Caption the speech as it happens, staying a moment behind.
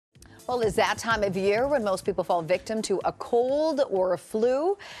Well, it's that time of year when most people fall victim to a cold or a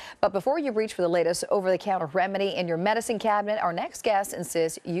flu. But before you reach for the latest over-the-counter remedy in your medicine cabinet, our next guest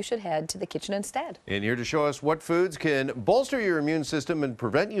insists you should head to the kitchen instead. And here to show us what foods can bolster your immune system and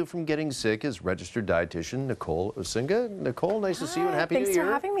prevent you from getting sick is registered dietitian Nicole Osinga. Nicole, nice to see you and Happy New Year. Thanks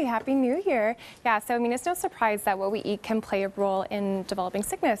for having me. Happy New Year. Yeah, so I mean, it's no surprise that what we eat can play a role in developing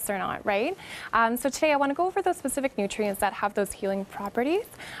sickness or not, right? So today I want to go over those specific nutrients that have those healing properties.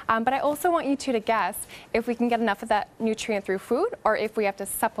 But I also want you two to guess if we can get enough of that nutrient through food or if we have to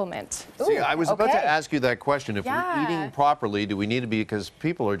supplement. See, I was about to okay. ask you that question. If we're eating properly, do we need to be, because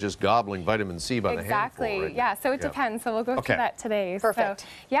people are just gobbling vitamin C by the handful. Right? Yeah, so it depends. So we'll go through that today. Perfect. So,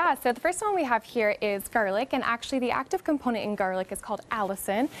 yeah, so the first one we have here is garlic, and actually the active component in garlic is called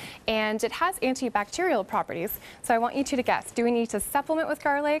allicin, and it has antibacterial properties. So I want you two to guess, do we need to supplement with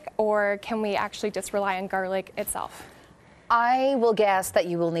garlic or can we actually just rely on garlic itself? I will guess that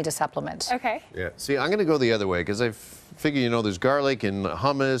you will need a supplement. Okay. Yeah. See, I'm going to go the other way because I figure, you know, there's garlic in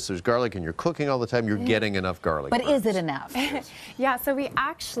hummus, there's garlic in your cooking all the time. You're getting enough garlic. But is it enough? Yeah, so we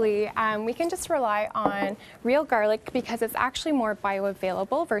actually, we can just rely on real garlic because it's actually more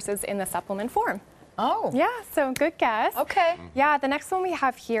bioavailable versus in the supplement form. Oh. Yeah, so good guess. Okay. Yeah, the next one we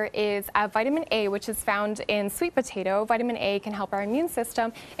have here is vitamin A, which is found in sweet potato. Vitamin A can help our immune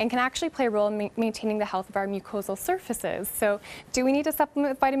system and can actually play a role in maintaining the health of our mucosal surfaces. So do we need to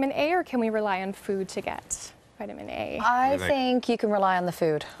supplement with vitamin A or can we rely on food to get vitamin A? I think you can rely on the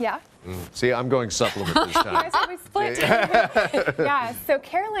food. Yeah. See, I'm going supplement this time. You guys always split. Yeah, so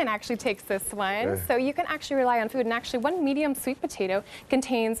Carolyn actually takes this one. So you can actually rely on food. And actually, one medium sweet potato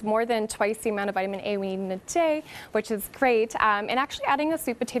contains more than twice the amount of vitamin A we need in a day, which is great. And actually, adding a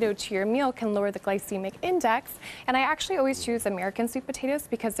sweet potato to your meal can lower the glycemic index. And I actually always choose American sweet potatoes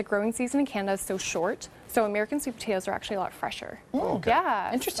because the growing season in Canada is so short. So American sweet potatoes are actually a lot fresher. Okay.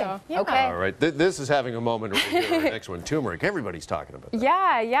 Yeah. Interesting. So, yeah. Okay. All right. This is having a moment right here. Our next one, turmeric. Everybody's talking about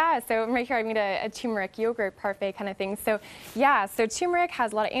that. Yeah. So right here I made a turmeric yogurt parfait kind of thing. So yeah, so turmeric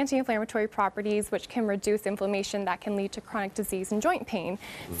has a lot of anti-inflammatory properties which can reduce inflammation that can lead to chronic disease and joint pain.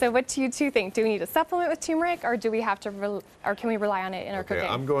 So what do you two think? Do we need to supplement with turmeric or do we have to, or can we rely on it in our cooking?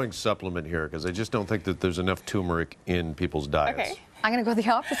 I'm going supplement here because I just don't think that there's enough turmeric in people's diets. Okay. I'm going to go the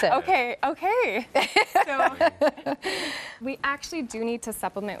opposite. Okay. So we actually do need to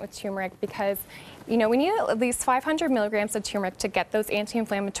supplement with turmeric because, you know, we need at least 500 milligrams of turmeric to get those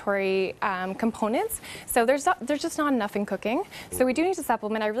anti-inflammatory components. So there's just not enough in cooking. So we do need to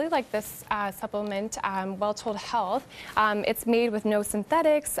supplement. I really like this supplement, Well Told Health. It's made with no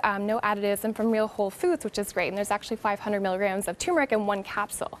synthetics, no additives, and from real whole foods, which is great. And there's actually 500 milligrams of turmeric in one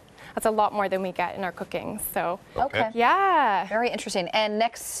capsule. That's a lot more than we get in our cooking. So, Okay. yeah. Very interesting. And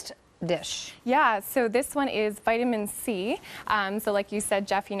next dish. Yeah, so this one is vitamin C. So like you said,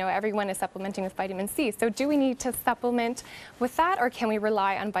 Jeff, you know, everyone is supplementing with vitamin C. So do we need to supplement with that or can we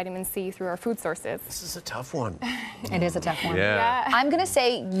rely on vitamin C through our food sources? This is a tough one. It is a tough one. Yeah. I'm going to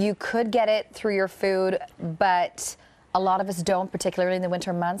say you could get it through your food, but a lot of us don't, particularly in the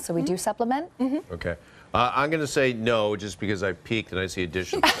winter months, so we do supplement. Okay. I'm going to say no, just because I peeked and I see a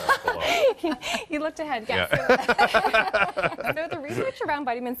dish of stuff below. You looked ahead, yes. So the research around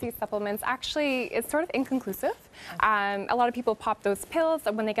vitamin C supplements actually is sort of inconclusive. A lot of people pop those pills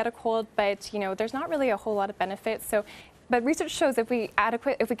when they get a cold, but you know, there's not really a whole lot of benefit. So, but research shows if we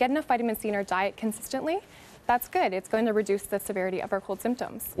get enough vitamin C in our diet consistently, that's good. It's going to reduce the severity of our cold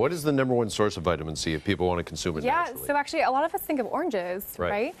symptoms. What is the #1 source of vitamin C if people want to consume it naturally? So actually a lot of us think of oranges,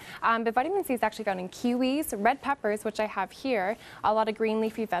 right? But vitamin C is actually found in kiwis, red peppers, which I have here, a lot of green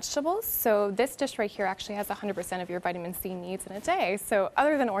leafy vegetables. So this dish right here actually has 100% of your vitamin C needs in a day. So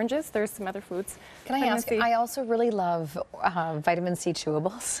other than oranges, there's some other foods. Can I ask, I also really love vitamin C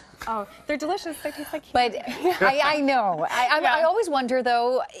chewables. Oh, they're delicious. They taste like But I know. I always wonder,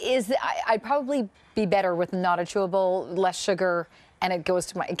 though, I'd probably be better with not a chewable, less sugar, and it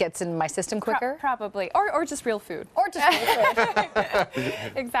gets in my system quicker. Probably, or just real food. Or just real food.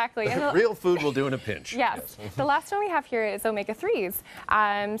 Exactly. And real food will do in a pinch. Yes. The last one we have here is omega-3s.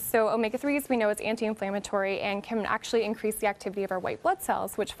 So omega-3s we know is anti-inflammatory and can actually increase the activity of our white blood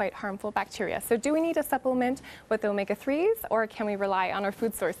cells, which fight harmful bacteria. So do we need to supplement with omega-3s, or can we rely on our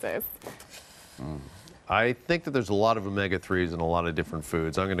food sources? I think that there's a lot of omega-3s in a lot of different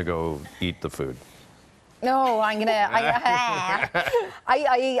foods. I'm going to go eat the food. No, I'm gonna.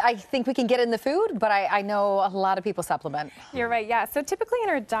 I think we can get in the food, but I know a lot of people supplement. You're right. Yeah. So typically in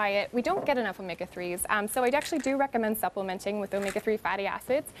our diet, we don't get enough omega-3s. So I actually do recommend supplementing with omega-3 fatty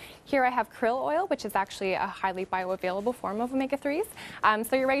acids. Here I have krill oil, which is actually a highly bioavailable form of omega-3s.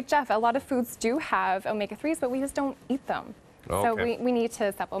 So you're right, Jeff. A lot of foods do have omega-3s, but we just don't eat them. So Okay. we need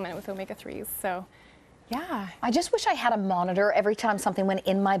to supplement with omega-3s. So yeah. I just wish I had a monitor every time something went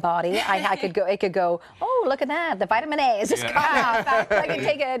in my body. I could go. It could go. Oh, look at that! The vitamin A is just gone off. I can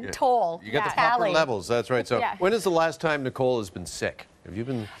take a toll. You get the tally. proper levels. That's right. So Yeah. when is the last time Nicole has been sick? Have you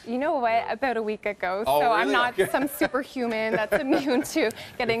been? You know what? About a week ago. Oh, so really? I'm not some superhuman that's immune to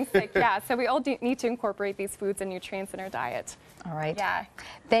getting sick. Yeah. So we all need to incorporate these foods and nutrients in our diet. All right. Yeah.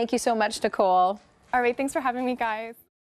 Thank you so much, Nicole. All right. Thanks for having me, guys.